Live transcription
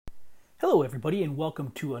Hello, everybody, and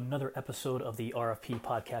welcome to another episode of the RFP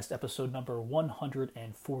podcast, episode number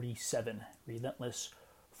 147, Relentless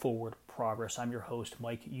Forward Progress. I'm your host,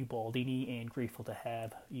 Mike Ubaldini, and grateful to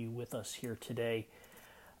have you with us here today.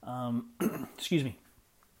 Excuse me.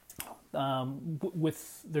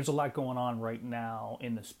 There's a lot going on right now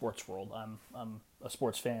in the sports world. I'm a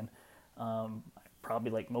sports fan,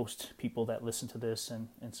 probably like most people that listen to this and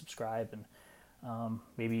subscribe, and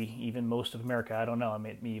maybe even most of America. I don't know.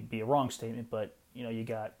 It may be a wrong statement, but you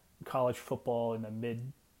got college football in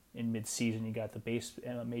mid-season. You got the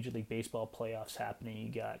Major League Baseball playoffs happening.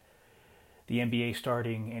 You got the NBA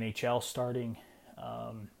starting, NHL starting.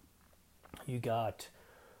 You got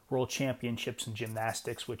World Championships in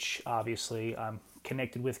gymnastics, which obviously I'm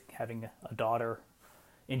connected with, having a daughter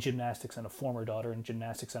in gymnastics and a former daughter in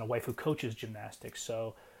gymnastics and a wife who coaches gymnastics.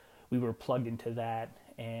 So we were plugged into that,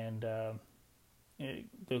 and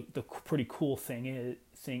the pretty cool thing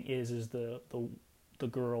is the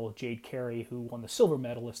girl Jade Carey, who won the silver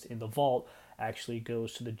medalist in the vault, actually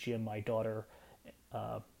goes to the gym my daughter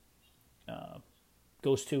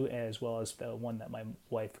goes to, as well as the one that my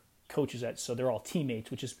wife coaches at. So they're all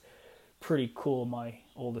teammates, which is pretty cool. My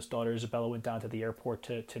oldest daughter Isabella went down to the airport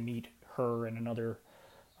to meet her and another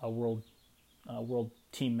world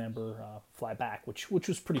team member fly back, which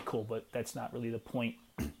was pretty cool. But that's not really the point.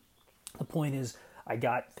 The point is, I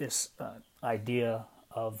got this idea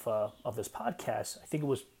of this podcast. I think it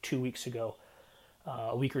was 2 weeks ago,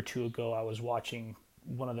 a week or two ago. I was watching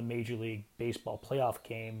one of the Major League Baseball playoff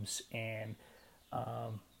games, and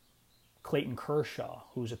Clayton Kershaw,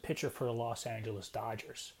 who's a pitcher for the Los Angeles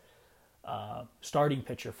Dodgers, starting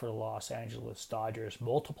pitcher for the Los Angeles Dodgers,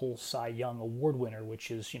 multiple Cy Young Award winner,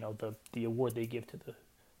 which is the award they give to the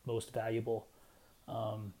most valuable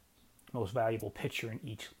pitcher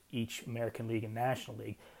in each American League and National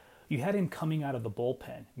League. You had him coming out of the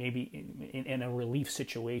bullpen, maybe in a relief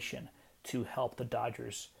situation, to help the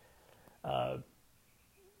Dodgers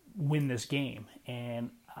win this game.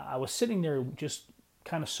 And I was sitting there just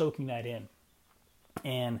kind of soaking that in,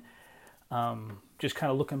 and just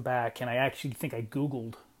kind of looking back. And I actually think I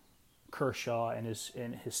Googled Kershaw and his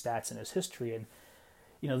stats and his history, and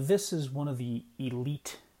this is one of the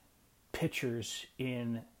elite pitchers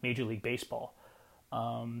in Major League Baseball,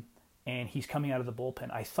 and he's coming out of the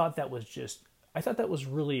bullpen. I thought that was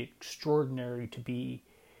really extraordinary, to be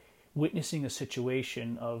witnessing a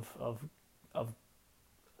situation of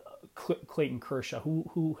Clayton Kershaw,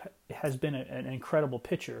 who has been an incredible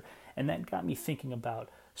pitcher, and that got me thinking about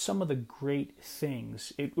some of the great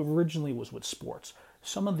things. It originally was with sports.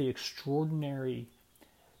 Some of the extraordinary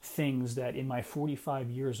things that in my 45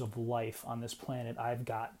 years of life on this planet I've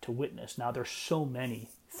got to witness. Now, there's so many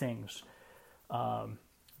things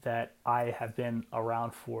that I have been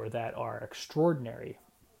around for that are extraordinary,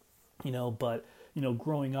 but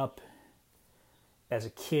growing up as a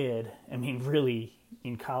kid, really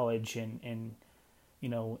in college and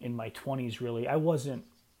in my 20s, really, I wasn't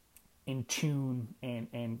in tune,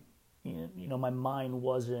 and my mind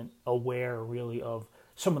wasn't aware really of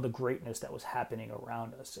some of the greatness that was happening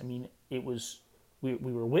around us. It was, we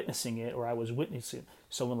were witnessing it, or I was witnessing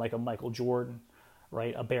someone like a Michael Jordan,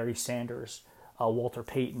 right? A Barry Sanders, Walter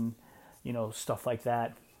Payton, stuff like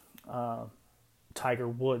that. Tiger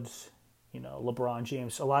Woods, LeBron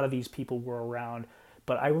James. A lot of these people were around,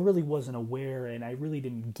 but I really wasn't aware, and I really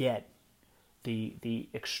didn't get the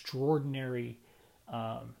extraordinary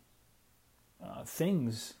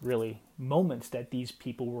things, really, moments that these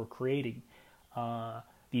people were creating.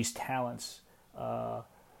 These talents,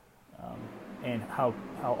 and how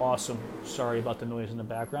awesome. Sorry about the noise in the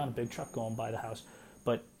background, a big truck going by the house.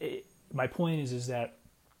 But my point is that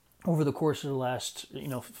over the course of the last,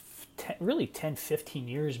 10, 15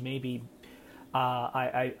 years, maybe,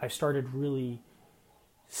 I started really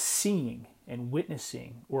seeing and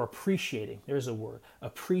witnessing, or appreciating, there's a word,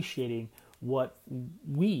 appreciating what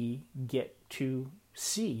we get to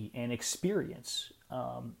see and experience,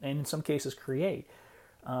 and in some cases create.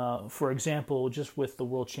 For example, just with the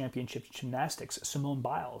World Championships gymnastics, Simone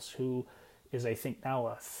Biles, who is, I think, now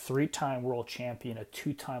a 3-time world champion, a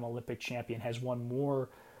 2-time Olympic champion, has won more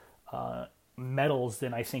medals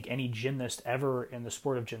than I think any gymnast ever in the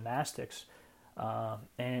sport of gymnastics.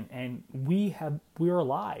 And we're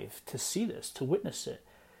alive to see this, to witness it.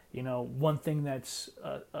 One thing that's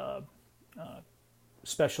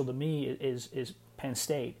special to me is Penn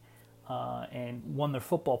State, and won their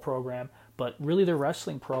football program, but really their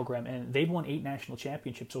wrestling program, and they've won 8 national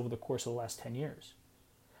championships over the course of the last 10 years.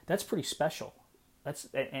 That's pretty special.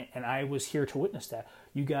 And I was here to witness that.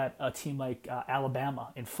 You got a team like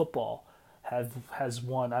Alabama in football, has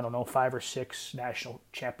won, I don't know, 5 or 6 national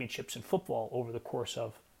championships in football over the course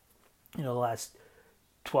of, the last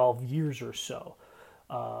 12 years or so.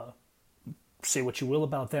 Say what you will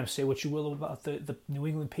about them. Say what you will about the New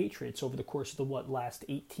England Patriots. Over the course of the last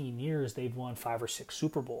 18 years, they've won 5 or 6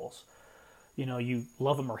 Super Bowls. You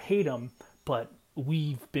love them or hate them, but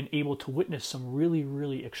we've been able to witness some really,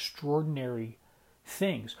 really extraordinary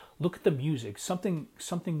things. Look at the music. Something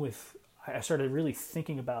with. I started really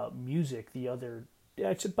thinking about music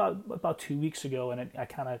it's about 2 weeks ago, and I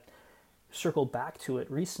kind of circled back to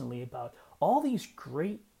it recently about all these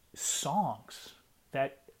great songs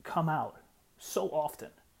that come out so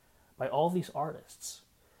often by all these artists.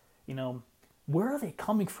 Where are they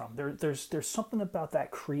coming from? There's something about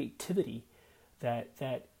that creativity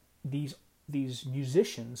that these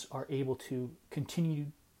musicians are able to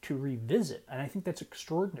continue to revisit, and I think that's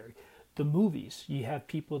extraordinary. The movies, you have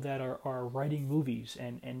people that are writing movies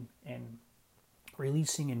and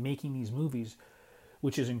releasing and making these movies,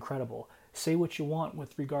 which is incredible. Say what you want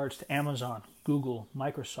with regards to Amazon, Google,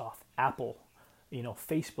 Microsoft, Apple,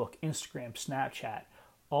 Facebook, Instagram, Snapchat,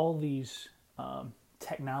 all these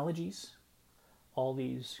technologies, all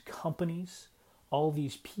these companies, all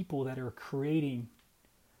these people that are creating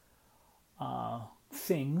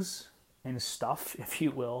things and stuff, if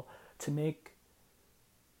you will, to make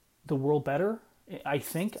the world better. I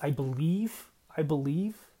believe,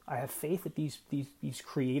 I have faith that these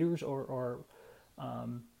creators are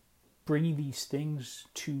bringing these things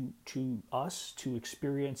to us to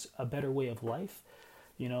experience a better way of life,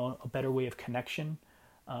 a better way of connection.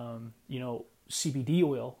 CBD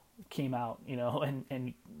oil came out,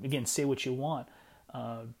 and again, say what you want.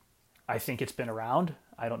 I think it's been around.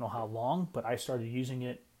 I don't know how long, but I started using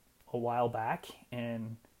it a while back,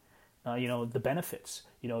 and the benefits,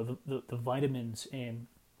 the vitamins and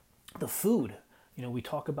the food. We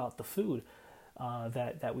talk about the food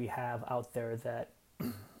that we have out there that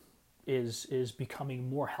is becoming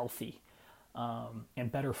more healthy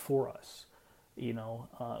and better for us.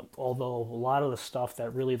 Although a lot of the stuff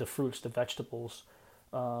that really the fruits, the vegetables,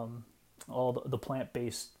 all the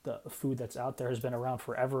plant-based food that's out there has been around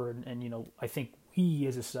forever, and I think we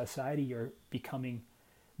as a society are becoming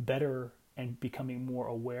better and becoming more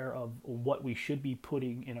aware of what we should be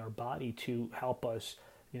putting in our body to help us,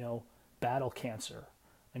 battle cancer.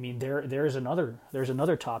 I mean, there's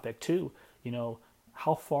another topic too.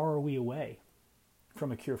 How far are we away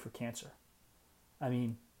from a cure for cancer? I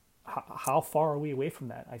mean, how far are we away from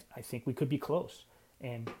that? I think we could be close.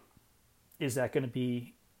 And is that going to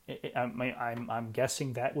be? I'm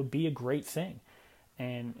guessing that would be a great thing.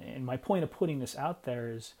 And my point of putting this out there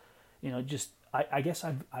is, I guess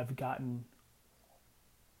I've gotten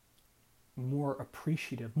more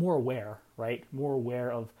appreciative, more aware, right? More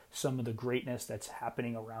aware of some of the greatness that's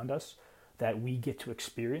happening around us that we get to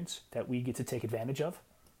experience, that we get to take advantage of.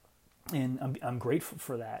 And I'm grateful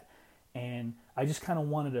for that. And I just kind of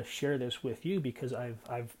wanted to share this with you because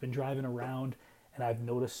I've been driving around and I've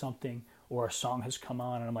noticed something, or a song has come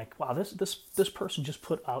on and I'm like, wow, this person just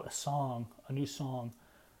put out a new song,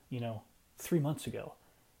 3 months ago,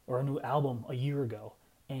 or a new album a year ago.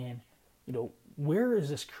 And, where is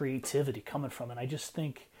this creativity coming from? And I just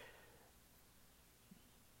think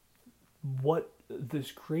what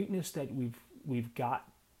this greatness that we've got,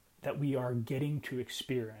 that we are getting to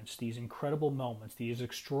experience, these incredible moments, these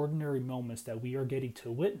extraordinary moments that we are getting to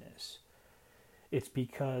witness, it's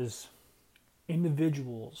because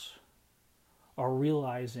individuals are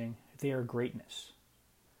realizing their greatness.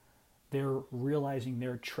 They're realizing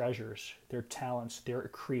their treasures, their talents, their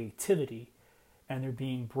creativity, and they're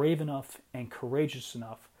being brave enough and courageous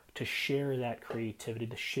enough to share that creativity,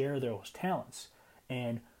 to share those talents.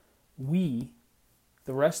 And we,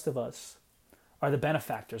 the rest of us, are the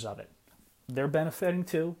benefactors of it. They're benefiting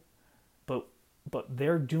too, but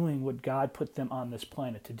they're doing what God put them on this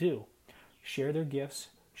planet to do. Share their gifts,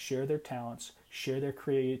 share their talents, share their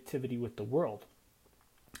creativity with the world.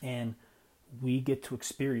 And we get to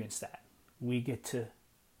experience that. We get to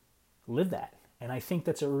live that. And I think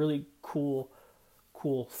that's a really cool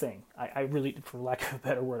thing. I really, for lack of a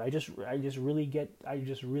better word, I just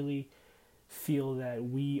really feel that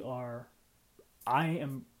I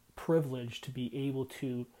am privileged to be able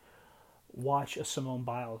to watch a Simone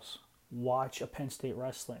Biles, watch a Penn State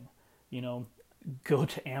wrestling, go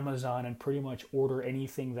to Amazon and pretty much order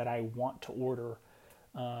anything that I want to order,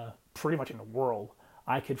 pretty much in the world.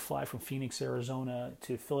 I could fly from Phoenix, Arizona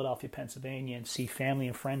to Philadelphia, Pennsylvania and see family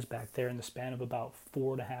and friends back there in the span of about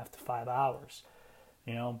 4.5 to 5 hours.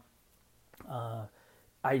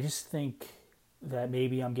 I just think that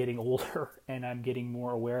maybe I'm getting older and I'm getting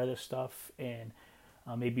more aware of this stuff, and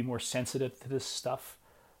maybe more sensitive to this stuff.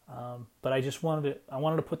 But I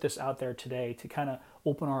wanted to put this out there today to kind of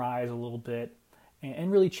open our eyes a little bit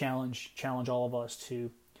and really challenge all of us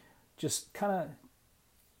to just kind of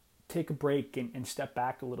take a break and step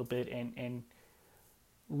back a little bit and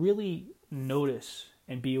really notice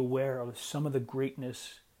and be aware of some of the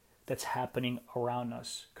greatness that's happening around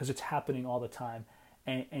us, because it's happening all the time,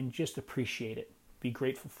 and just appreciate it, be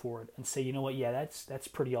grateful for it, and say, you know what, yeah, that's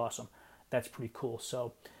pretty awesome, that's pretty cool.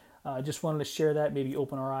 So I just wanted to share that, maybe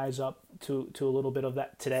open our eyes up to a little bit of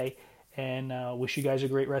that today, and wish you guys a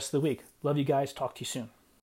great rest of the week. Love you guys. Talk to you soon.